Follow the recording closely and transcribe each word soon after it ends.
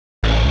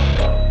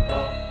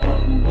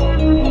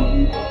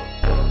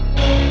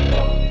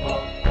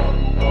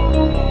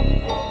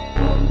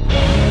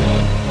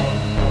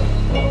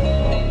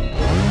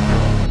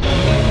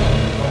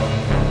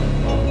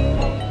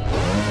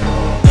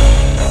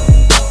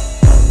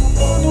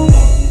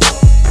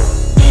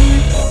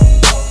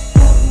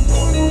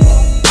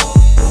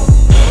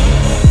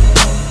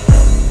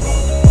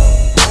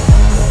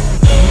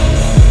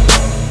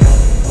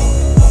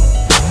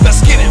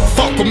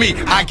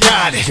me, I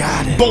got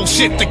it.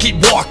 Bullshit to keep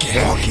walking.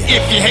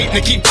 If you hate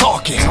to keep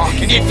talking.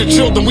 If you're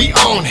children, we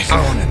own it.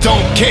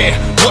 Don't care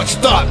what you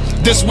thought.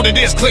 This what it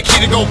is, click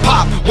here to go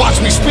pop.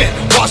 Watch me spit,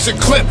 watch it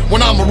clip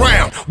when I'm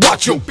around.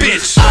 Watch your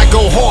bitch. I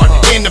go hard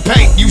in the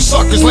paint. You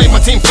suckers lame, my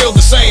team feel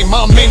the same.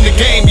 I'm in the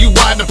game, you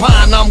ride the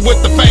pine. I'm with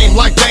the fame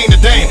like Dane to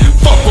Dane.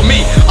 Fuck with me,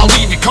 I'll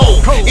leave you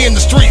cold. In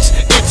the streets,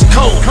 it's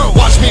cold.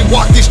 Watch me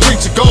walk these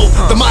streets of gold.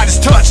 The Midas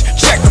touch,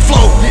 check the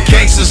flow.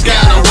 Gangsters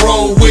gotta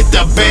roll with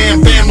the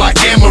bam bam like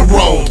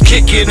emerald.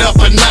 Kick it up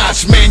a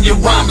notch, man,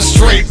 your rhyme is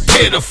straight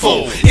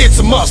pitiful. It's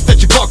a must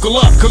that you buckle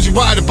up, cause you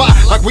ride it by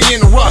like we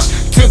in a rush.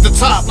 To the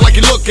top like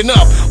you're looking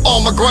up.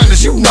 All my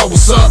grinders, you know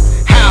what's up.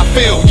 How I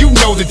feel, you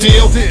know the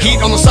deal. Heat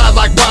on the side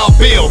like Wild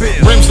Bill.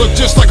 Rims look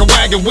just like a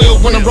wagon wheel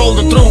when I'm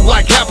rolling through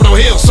like Capitol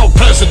Hill. So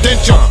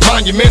presidential,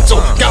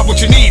 monumental. Got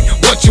what you need,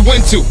 what you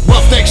into.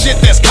 Rough neck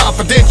shit that's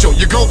confidential.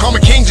 Your girl call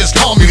me king, just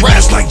call me rap.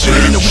 It's like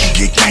Jillian, we can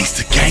get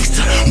gangster,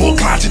 gangster. More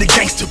climb to the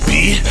gangster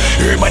beat.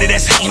 Everybody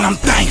that's hating, I'm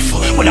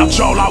thankful. Without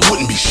y'all, I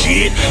wouldn't be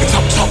shit. It's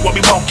talk while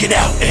we walk it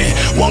out.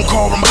 One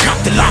call, I'ma cop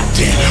the lot.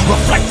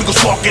 Rough like we gon'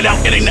 walk it out.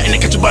 It ain't nothing to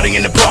catch your buddy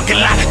in the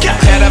parking lot.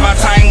 Ahead of our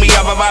time, we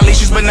up of our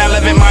leashes,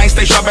 benevolent minds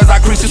stay sharp as our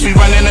creases. We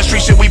run in the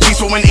street, shit, we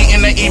peaceful when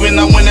eating. And even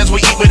the winners, we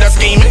eat with our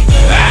scheming.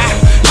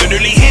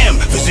 Literally him,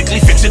 physically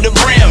fit to the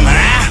brim.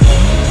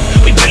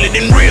 We build it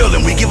in real,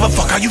 and we give a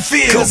fuck how you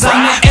feel. Cause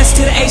I'm the S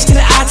to the H to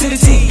the I to the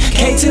T,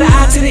 K to the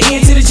I to the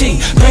N to the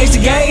G. Praise the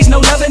gauge,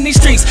 no love in these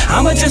streets.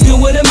 I'ma just do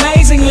it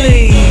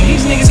amazingly.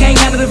 These niggas can't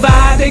handle the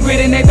vibe. They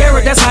grit and they bear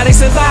it, that's how they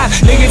survive.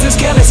 Niggas is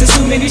careless, it's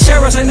too many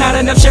sheriffs and not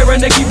enough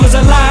sharing to keep us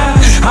alive.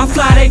 I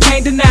fly, they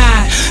can't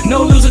deny.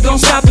 No loser gon'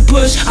 stop the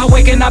push. I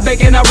wake and I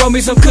bake and I roll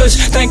me some kush.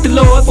 Thank the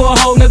Lord for a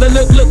whole nother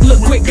look,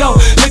 quick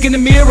go. Look in the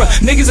mirror,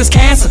 niggas is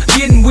cancer,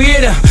 getting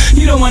weirder.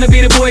 You don't wanna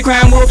be the boy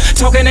crying wolf,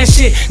 talking that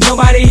shit.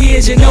 Nobody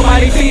hears you,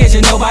 nobody fears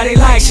you, nobody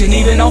likes you. And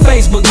even on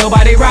Facebook,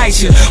 nobody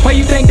writes you. Why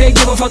you think they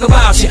give a fuck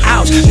about you?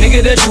 Ouch,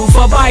 nigga, the truth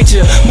will bite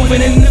you.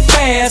 Moving in the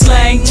fast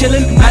lane,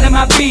 chillin', out of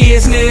my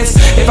business.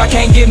 If I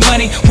can't get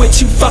money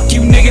with you, fuck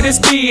you, nigga, this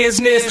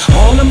business.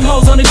 All them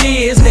hoes on the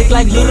Disney,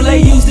 like little they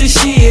use the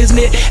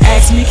shiznit.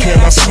 Ask me, can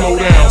I slow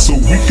down so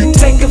we can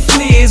take a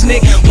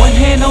flizznick? One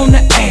hand on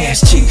the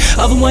ass cheek,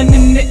 other one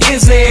in the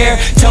is air.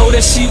 Told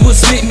her she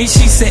was with me,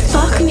 she said,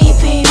 fuck me,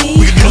 baby.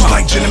 We can do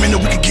like gentlemen,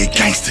 we can get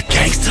gangster,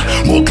 gangster.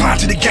 More climb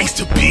to the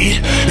gangster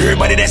beat.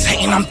 Everybody that's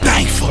hating, I'm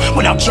thankful.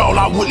 Without y'all,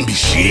 I wouldn't be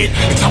shit.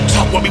 And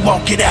talk while we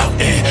walk it out.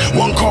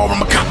 One call,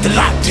 I'ma cop the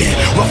lot.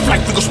 Rough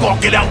like we gon'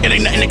 spark it out. It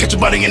ain't nothing to catch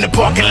your buddy in the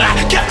parking lot.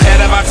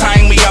 Ahead of our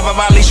time, we up of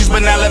our leashes,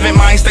 benevolent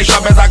minds stay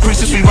sharp as our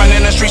creases. We run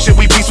in the street, shit,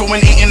 we peaceful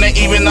when eating. And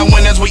even the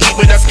winners, we eat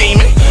with our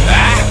scheming.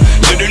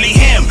 Literally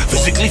him,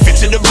 physically fit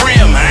to the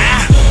brim.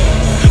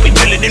 We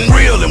build it in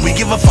real, and we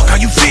give a fuck how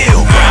you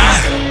feel,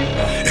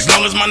 As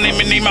long as my name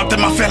and name out there,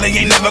 my family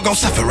ain't never gon'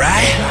 suffer,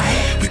 right?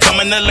 We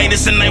coming the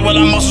latest and night while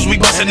our muscles we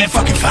bustin' and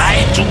fucking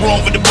fight. Too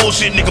wrong for the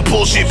bullshit, nigga,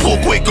 pull shit, pull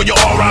quick or your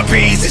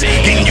RIPs.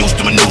 Getting used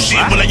to my new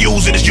shit, when I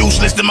use it, it's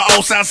useless, then my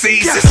old sound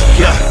ceases.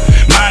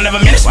 Mine never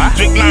minutes,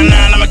 drink 9-9,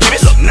 I'm a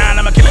chemist.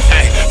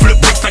 Ay, flip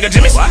bricks like a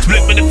Jimmy's,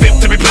 split with the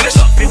fifth to replenish.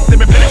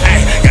 Ay,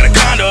 got a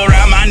condo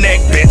around my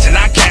neck, bitch, and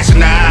I cash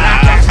it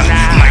out.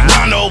 I'm like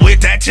Rondo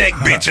with that check,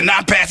 bitch, and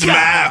I pass him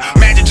out.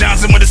 Magic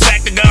Johnson with a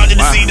sack of guns, you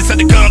the see the set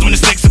the guns when the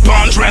sticks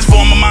upon.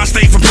 Transform my mind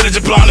state from pillage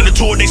and plunder. The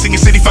tour, they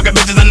singing city, fucking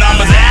bitches and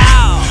numbers.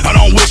 I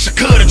don't wish I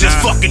could've just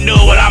fucking knew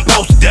what I'm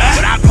supposed to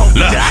die.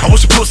 Look, I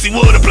wish a pussy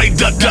would've played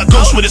duck, duck,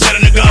 goose with his head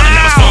in the gun. And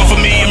now it's fun for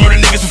me and murder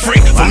niggas for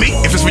free. For me,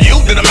 if it's for you,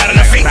 then I'm out of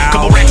their feet.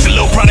 Couple racks and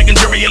low product and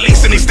jury at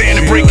least. And they stand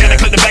and break, gotta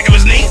clip the back of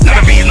his knees.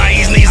 Never be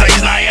naive, knees,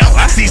 I am.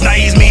 I see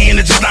naive me and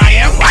it's just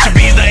I am. I should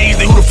be naive,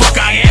 then who the fuck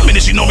I am. And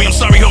if you know me, I'm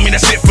sorry, homie,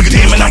 that's it for you.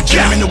 Damn, and I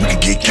got we can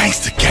get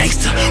gangster,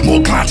 gangster.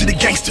 More climb to the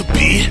gangster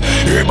beat.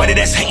 Everybody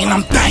that's hating,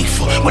 I'm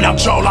thankful. Without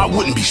y'all, I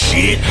wouldn't be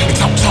shit.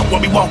 And talk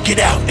while we walk it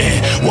out.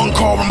 One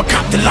call, I'ma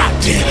cop the lot.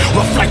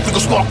 Rough like we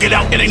gon' spark it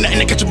out. It ain't nothing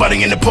to catch your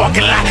buddy in the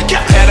parking lot.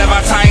 Ahead of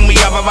our time, we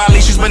up of our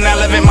leashes,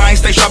 benevolent minds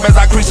stay sharp as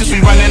our creases. We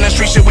run in the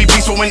street, shit, we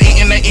peaceful when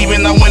eating. And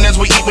even the winners,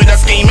 we eat with our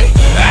scheming.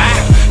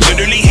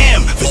 Literally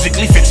him,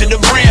 physically fit to the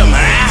brim.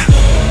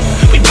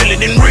 We build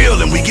it in real,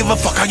 and we give a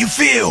fuck how you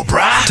feel,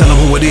 bruh. Tell them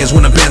who it is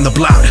when I bend the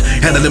block.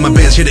 Handling my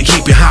bands here to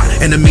keep you hot.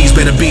 Enemies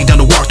better be down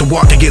to walk. The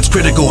walk, it gets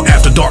critical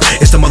after dark.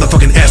 It's the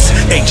motherfucking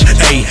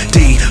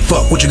SHAD.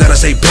 Fuck what you gotta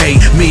say,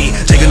 pay me.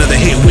 Take another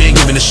hit, we ain't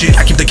giving a shit.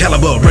 I keep the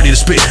caliber ready to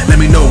spit. Let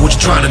me know what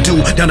you're trying to do.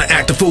 Down to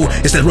act a fool.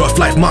 It's that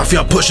rough life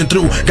mafia pushing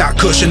through. Got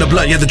kush in the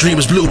blood, yeah, the dream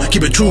is blue.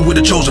 Keep it true with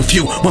the chosen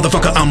few.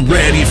 Motherfucker, I'm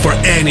ready for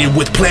any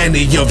with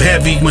plenty of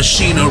heavy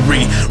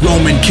machinery.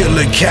 Roman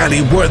killer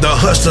Cali, where the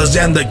hustlers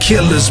and the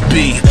killers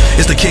be.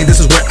 It's the king, this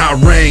is where I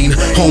reign.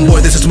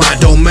 Homeboy, this is my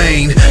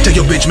domain. Take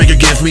your bitch, make her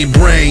give me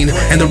brain.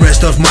 And the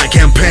rest of my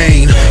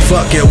campaign.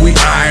 Fuck it, we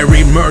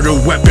irie. Murder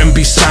weapon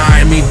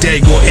beside me.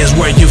 Dago is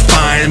where you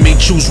find me.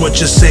 Choose what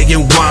you're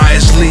saying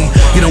wisely.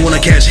 You don't wanna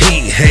catch ass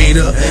heat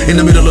hater. In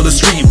the middle of the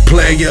street,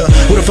 player.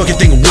 Who the fuck you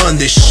think run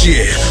this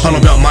shit? All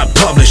about my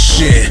published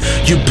shit.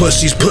 You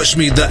pussies push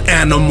me, the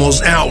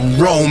animals out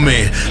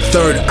roaming.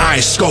 Third eye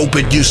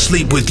scoping, you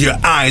sleep with your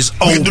eyes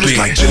open. We can do this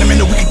like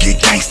gentlemen, or we can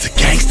get gangster.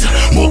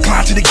 More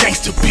inclined to the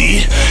gangster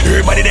beat.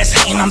 Everybody that's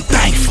hating, I'm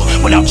thankful.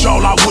 Without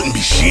y'all, I wouldn't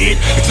be shit.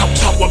 It's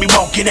talk while we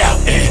walk it out.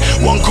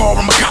 One car,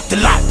 I'ma cop the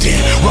lot.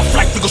 Rough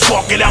like we gon'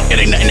 walk it out. It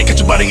ain't nothing to catch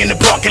your buddy in the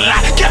parking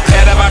lot.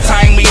 Ahead of our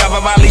time, we have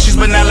our leashes,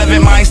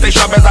 benevolent minds stay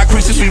sharp as our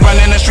creases. We run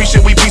in the street,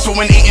 shit, we peaceful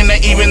when eating the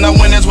even the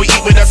winners we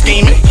eat with.